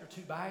Acts chapter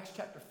 2. By Acts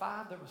chapter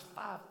 5, there was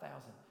 5,000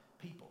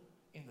 people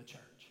in the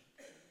church.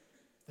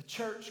 The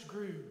church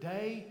grew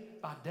day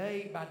by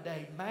day by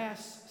day,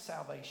 mass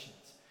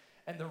salvations.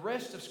 And the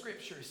rest of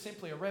Scripture is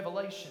simply a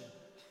revelation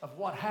of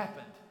what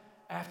happened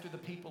after the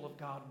people of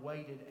God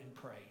waited and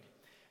prayed.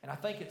 And I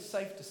think it's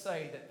safe to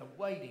say that the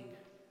waiting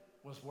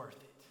was worth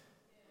it.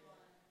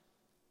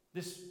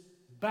 This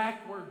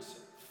backwards,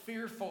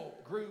 fearful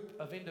group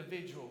of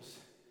individuals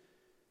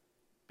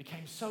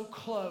became so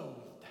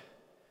clothed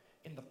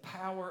in the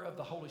power of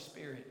the Holy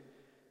Spirit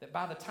that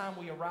by the time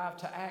we arrived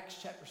to Acts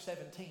chapter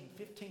 17,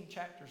 15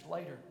 chapters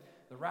later,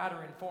 the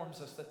writer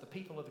informs us that the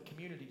people of the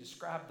community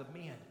described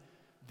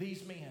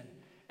these men,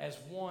 as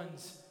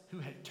ones who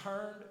had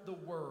turned the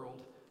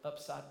world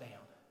upside down.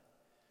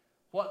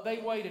 What they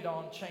waited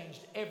on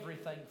changed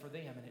everything for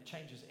them, and it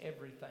changes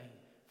everything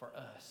for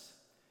us.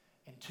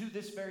 And to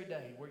this very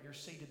day, where you're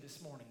seated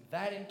this morning,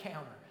 that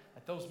encounter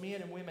that those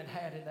men and women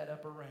had in that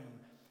upper room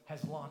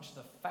has launched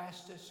the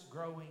fastest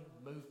growing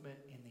movement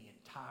in the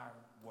entire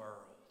world.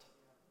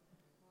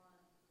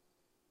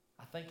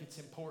 I think it's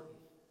important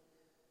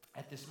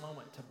at this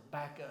moment to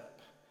back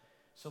up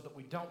so that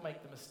we don't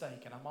make the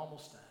mistake, and I'm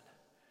almost done.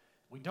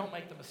 We don't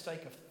make the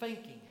mistake of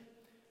thinking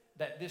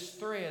that this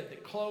thread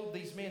that clothed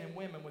these men and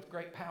women with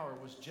great power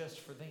was just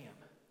for them.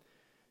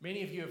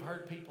 Many of you have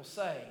heard people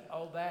say,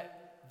 oh, that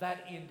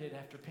ended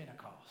after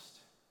Pentecost.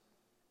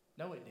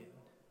 No, it didn't.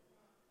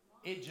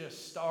 It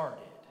just started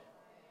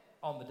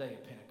on the day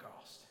of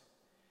Pentecost.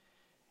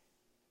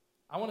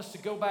 I want us to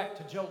go back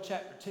to Joel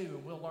chapter 2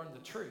 and we'll learn the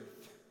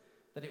truth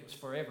that it was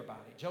for everybody.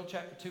 Joel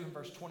chapter 2 and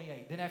verse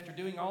 28. Then after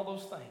doing all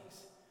those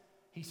things,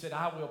 He said,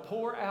 I will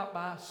pour out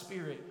my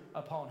Spirit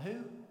upon who?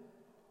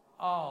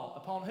 All.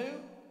 Upon who?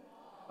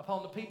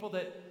 Upon the people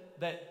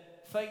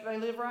that think they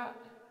live right?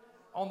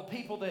 On the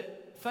people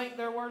that think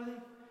they're worthy?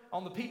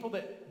 On the people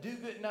that do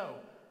good? No.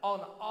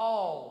 On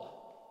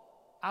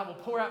all. I will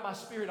pour out my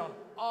Spirit on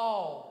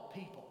all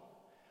people.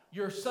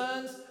 Your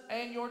sons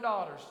and your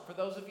daughters. For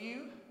those of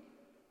you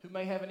who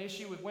may have an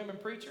issue with women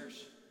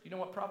preachers, you know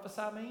what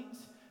prophesy means?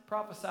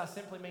 Prophesy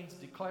simply means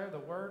declare the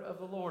word of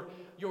the Lord.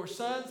 Your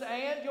sons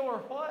and your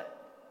what?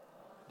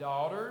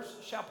 Daughters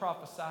shall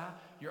prophesy.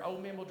 Your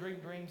old men will dream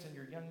dreams and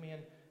your young men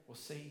will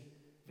see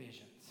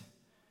visions.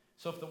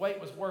 So if the wait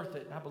was worth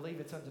it, and I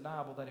believe it's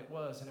undeniable that it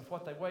was, and if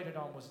what they waited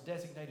on was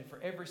designated for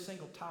every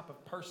single type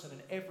of person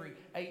in every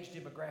age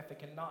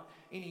demographic and not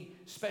any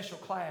special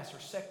class or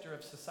sector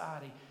of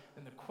society,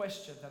 then the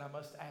question that I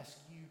must ask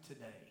you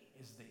today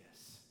is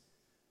this.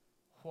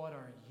 What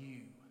are you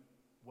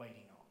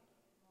waiting on?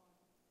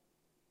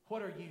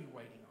 What are you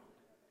waiting on?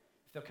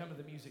 If they'll come to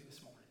the music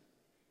this morning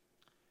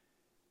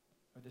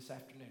or this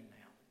afternoon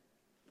now.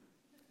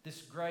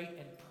 This great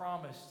and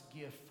promised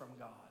gift from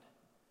God.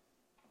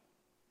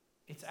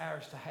 It's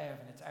ours to have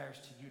and it's ours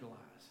to utilize.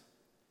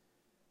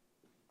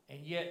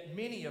 And yet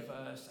many of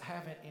us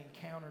haven't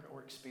encountered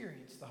or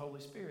experienced the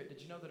Holy Spirit.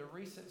 Did you know that a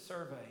recent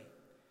survey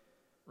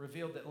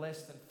revealed that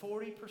less than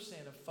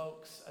 40% of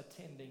folks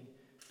attending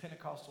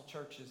Pentecostal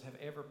churches have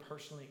ever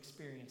personally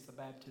experienced the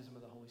baptism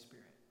of the Holy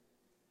Spirit?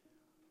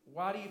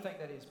 Why do you think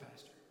that is,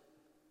 Pastor?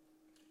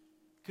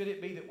 Could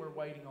it be that we're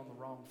waiting on the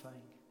wrong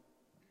thing?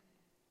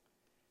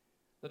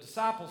 The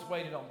disciples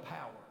waited on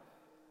power.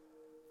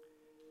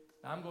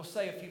 Now, I'm going to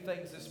say a few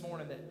things this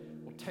morning that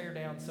will tear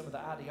down some of the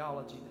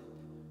ideology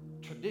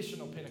that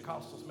traditional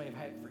Pentecostals may have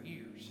had for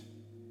years.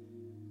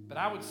 But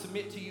I would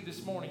submit to you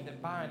this morning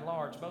that by and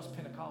large, most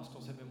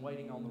Pentecostals have been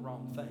waiting on the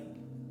wrong thing.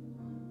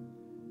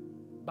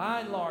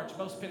 By and large,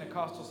 most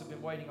Pentecostals have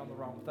been waiting on the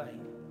wrong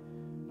thing.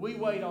 We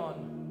wait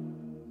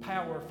on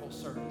powerful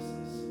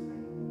services.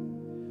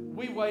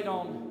 We wait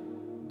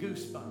on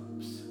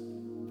goosebumps.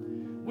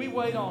 We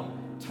wait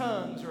on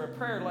tongues or a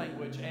prayer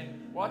language.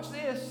 And watch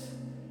this.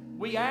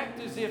 We act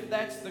as if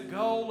that's the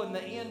goal and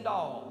the end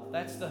all.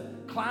 That's the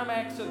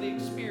climax of the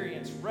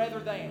experience rather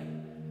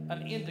than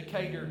an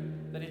indicator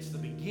that it's the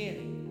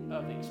beginning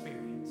of the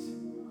experience.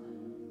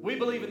 We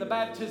believe in the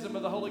baptism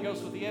of the Holy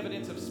Ghost with the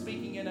evidence of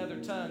speaking in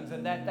other tongues,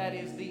 and that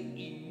is the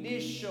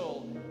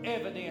initial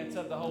evidence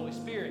of the Holy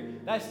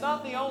Spirit. That's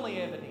not the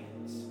only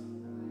evidence.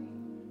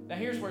 Now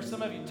here's where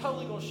some of you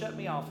totally going to shut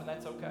me off, and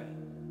that's okay.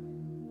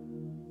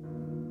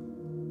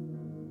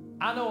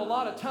 I know a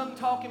lot of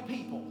tongue-talking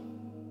people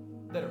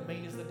that are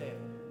mean as the devil.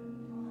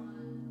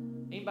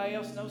 Anybody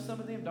else know some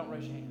of them? Don't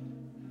raise your hand.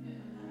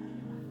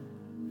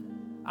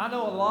 I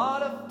know a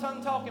lot of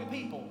tongue-talking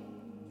people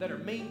that are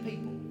mean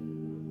people.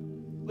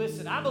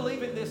 Listen, I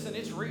believe in this and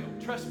it's real.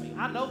 Trust me,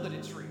 I know that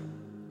it's real.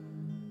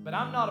 But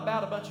I'm not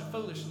about a bunch of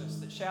foolishness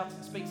that shouts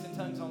and speaks in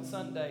tongues on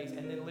Sundays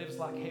and then lives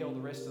like hell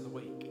the rest of the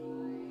week.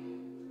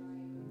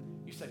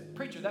 You say,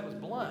 preacher, that was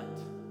blunt.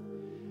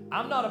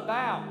 I'm not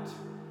about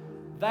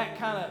that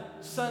kind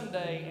of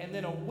Sunday and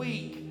then a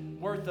week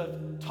worth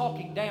of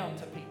talking down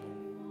to people,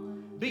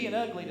 being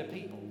ugly to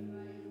people.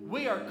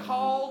 We are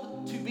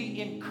called to be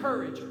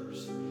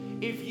encouragers.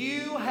 If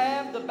you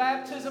have the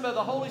baptism of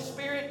the Holy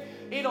Spirit,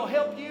 it'll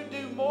help you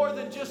do more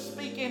than just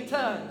speak in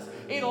tongues.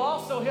 It'll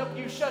also help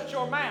you shut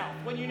your mouth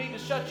when you need to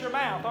shut your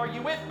mouth. Are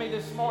you with me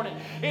this morning?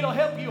 It'll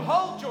help you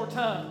hold your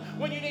tongue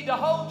when you need to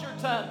hold your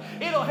tongue.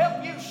 It'll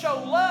help you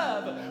show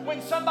love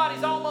when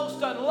somebody's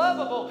almost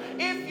unlovable.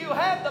 If you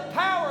have the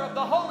power of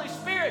the Holy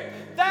Spirit,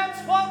 that's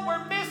what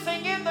we're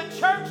missing in the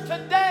church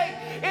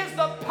today, is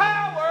the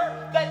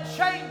power that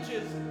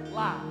changes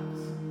lives.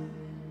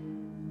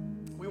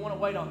 We want to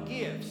wait on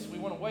gifts. We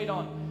want to wait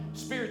on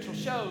spiritual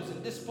shows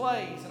and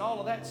displays and all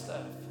of that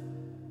stuff.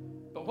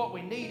 But what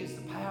we need is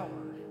the power.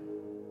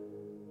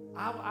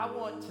 I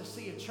want to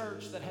see a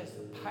church that has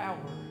the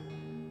power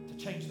to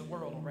change the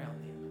world around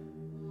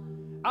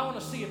them. I want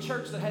to see a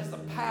church that has the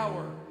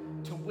power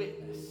to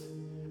witness.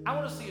 I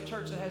want to see a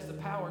church that has the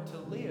power to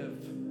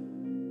live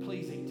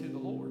pleasing to the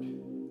Lord.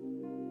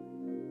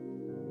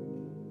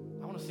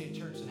 I want to see a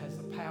church that has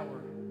the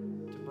power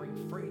to bring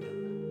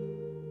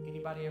freedom.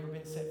 Anybody ever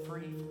been set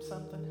free from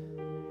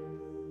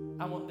something?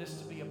 I want this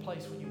to be a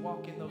place when you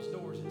walk in those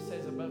doors, it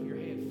says above your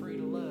head, free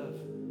to love,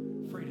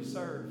 free to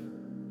serve,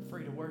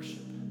 free to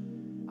worship.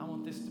 I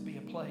want this to be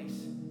a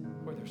place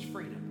where there's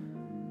freedom.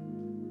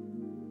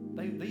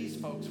 These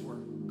folks were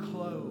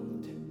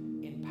clothed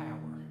in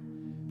power.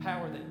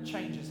 Power that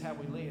changes how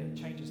we live,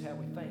 changes how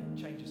we think,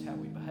 changes how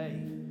we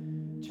behave,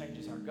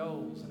 changes our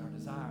goals and our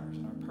desires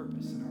and our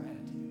purpose and our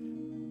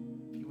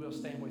attitude. If you will,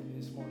 stand with me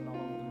this morning all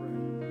over the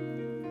room.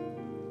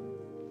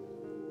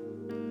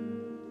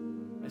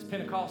 As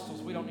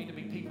Pentecostals, we don't need to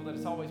be people that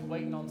is always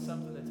waiting on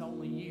something that's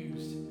only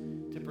used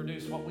to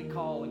produce what we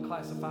call and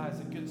classify as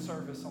a good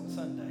service on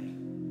Sunday.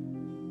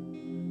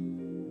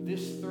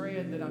 This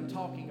thread that I'm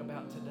talking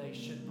about today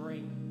should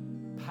bring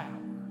power.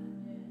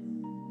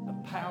 The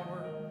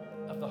power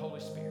of the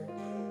Holy Spirit.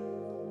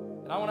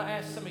 And I want to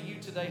ask some of you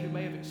today who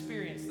may have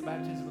experienced the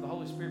baptism of the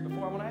Holy Spirit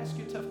before, I want to ask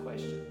you a tough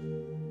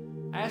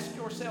question. Ask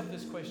yourself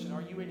this question.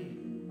 Are you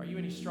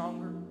any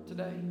stronger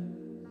today?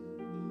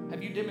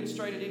 Have you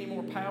demonstrated any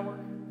more power?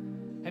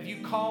 Have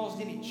you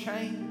caused any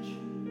change?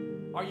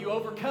 Are you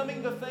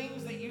overcoming the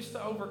things that used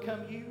to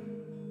overcome you?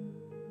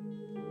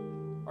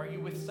 Are you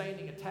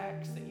withstanding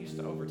attacks that used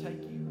to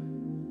overtake you?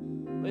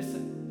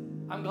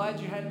 Listen, I'm glad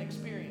you had an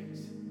experience.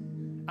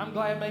 I'm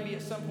glad maybe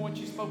at some point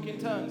you spoke in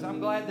tongues. I'm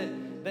glad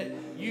that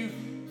you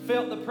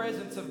felt the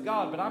presence of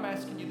God. But I'm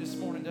asking you this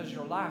morning, does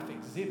your life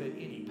exhibit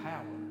any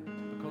power?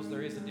 Because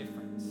there is a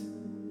difference.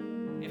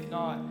 If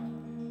not,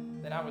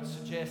 then I would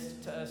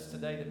suggest to us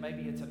today that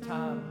maybe it's a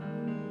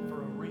time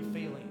for a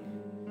refilling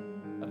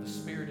of the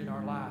Spirit in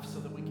our life so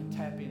that we can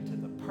tap into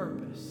the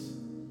purpose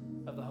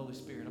of the Holy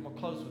Spirit. I'm going to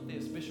close with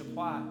this. Bishop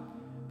White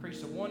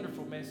preached a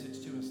wonderful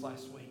message to us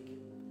last week.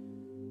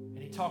 And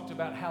he talked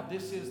about how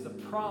this is the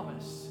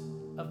promise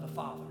of the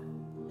Father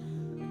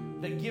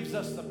that gives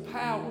us the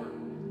power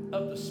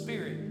of the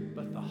Spirit.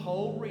 But the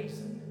whole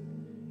reason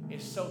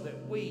is so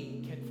that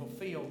we can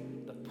fulfill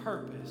the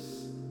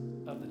purpose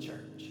of the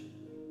church.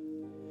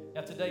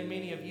 Now today,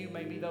 many of you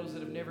may be those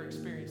that have never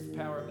experienced the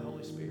power of the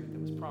Holy Spirit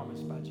that was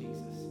promised by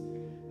Jesus.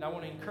 And I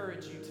want to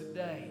encourage you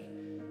today,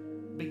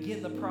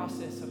 begin the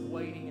process of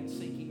waiting and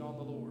seeking on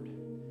the Lord.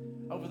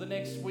 Over the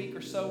next week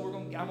or so,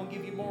 I'm going to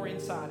give you more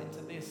insight into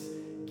this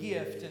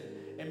gift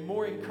and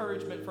more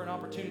encouragement for an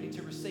opportunity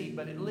to receive,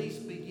 but at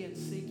least begin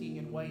seeking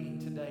and waiting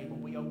today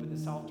when we open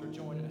this altar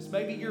joining us.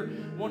 Maybe you're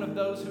one of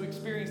those who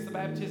experienced the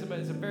baptism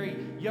as a very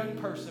young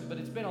person, but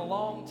it's been a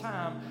long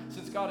time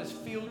since God has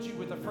filled you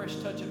with a fresh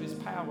touch of His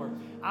power.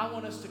 I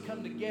want us to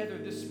come together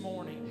this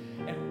morning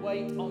and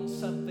wait on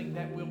something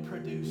that will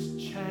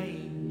produce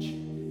change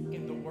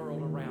in the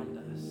world around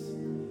us.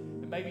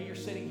 And maybe you're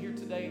sitting here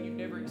today and you've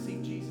never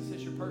received Jesus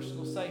as your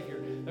personal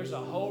Savior. There's a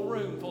whole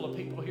room full of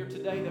people here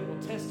today that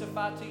will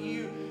testify to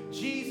you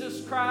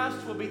Jesus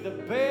Christ will be the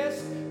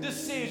best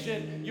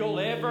decision you'll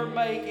ever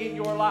make in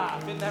your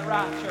life. Isn't that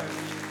right, church?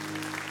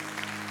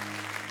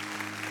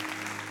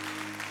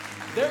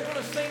 They're going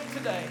to sing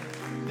today.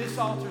 This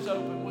altar's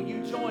open. Will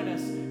you join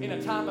us in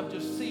a time of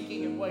just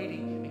seeking and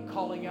waiting and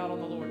calling out on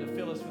the Lord to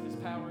fill us with His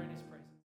power and His